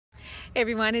Hey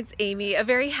everyone, it's Amy, a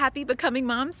very happy becoming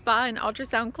mom, spa and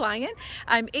ultrasound client.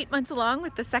 I'm 8 months along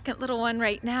with the second little one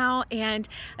right now, and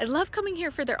I love coming here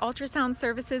for their ultrasound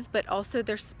services, but also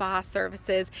their spa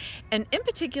services, and in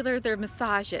particular their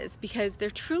massages, because they're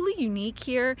truly unique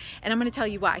here, and I'm going to tell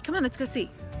you why. Come on, let's go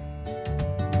see.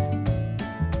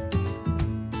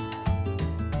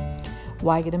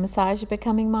 Why get a massage at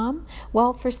becoming mom?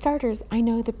 Well, for starters, I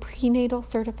know the prenatal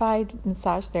certified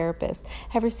massage therapists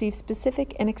have received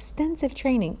specific and extensive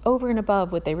training over and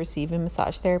above what they receive in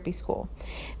massage therapy school.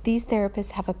 These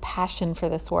therapists have a passion for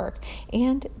this work,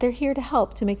 and they're here to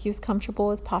help to make you as comfortable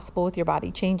as possible with your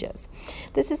body changes.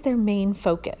 This is their main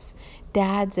focus.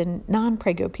 Dads and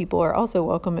non-prego people are also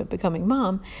welcome at Becoming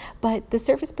Mom, but the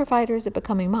service providers at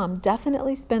Becoming Mom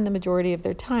definitely spend the majority of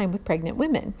their time with pregnant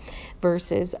women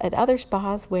versus at other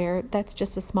spas where that's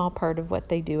just a small part of what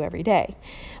they do every day.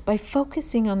 By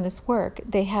focusing on this work,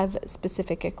 they have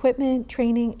specific equipment,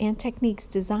 training, and techniques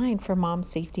designed for mom's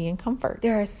safety and comfort.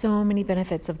 There are so many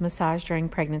benefits of massage during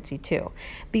pregnancy too.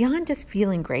 Beyond just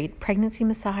feeling great, pregnancy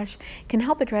massage can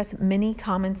help address many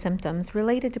common symptoms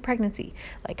related to pregnancy,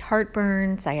 like heartburn,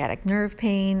 sciatic nerve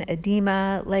pain,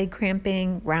 edema, leg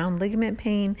cramping, round ligament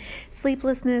pain,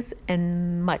 sleeplessness,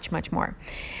 and much, much more.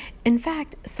 In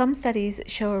fact, some studies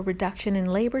show a reduction in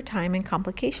labor time and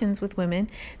complications with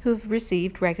women who have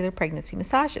received regular pregnancy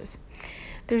massages.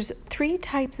 There's 3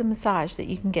 types of massage that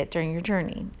you can get during your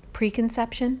journey.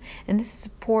 Preconception, and this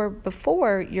is for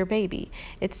before your baby.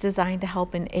 It's designed to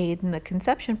help and aid in the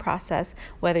conception process,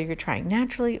 whether you're trying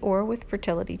naturally or with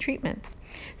fertility treatments.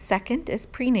 Second is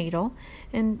prenatal,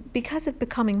 and because of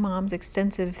Becoming Mom's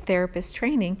extensive therapist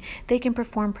training, they can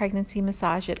perform pregnancy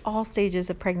massage at all stages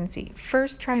of pregnancy,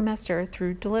 first trimester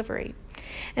through delivery.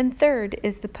 And third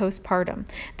is the postpartum.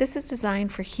 This is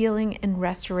designed for healing and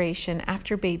restoration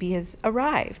after baby has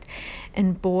arrived.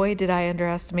 And boy, did I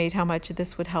underestimate how much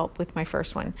this would help with my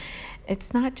first one.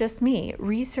 It's not just me.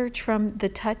 Research from the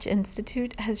Touch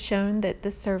Institute has shown that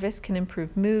this service can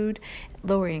improve mood,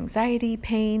 lower anxiety,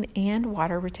 pain, and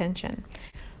water retention.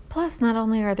 Plus, not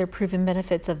only are there proven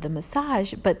benefits of the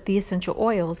massage, but the essential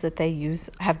oils that they use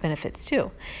have benefits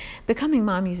too. Becoming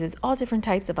Mom uses all different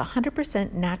types of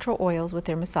 100% natural oils with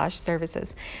their massage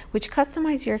services, which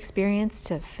customize your experience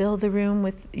to fill the room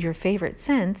with your favorite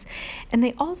scents, and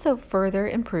they also further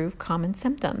improve common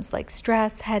symptoms like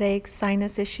stress, headaches,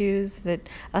 sinus issues that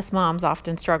us moms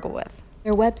often struggle with.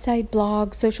 Their website,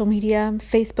 blog, social media,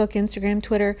 Facebook, Instagram,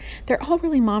 Twitter, they're all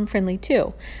really mom-friendly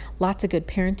too. Lots of good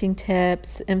parenting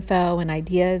tips, info, and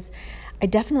ideas. I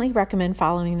definitely recommend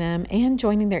following them and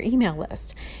joining their email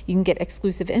list. You can get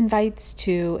exclusive invites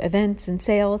to events and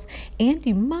sales, and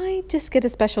you might just get a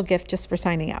special gift just for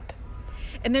signing up.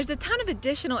 And there's a ton of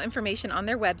additional information on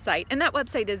their website, and that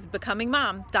website is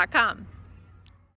becomingmom.com.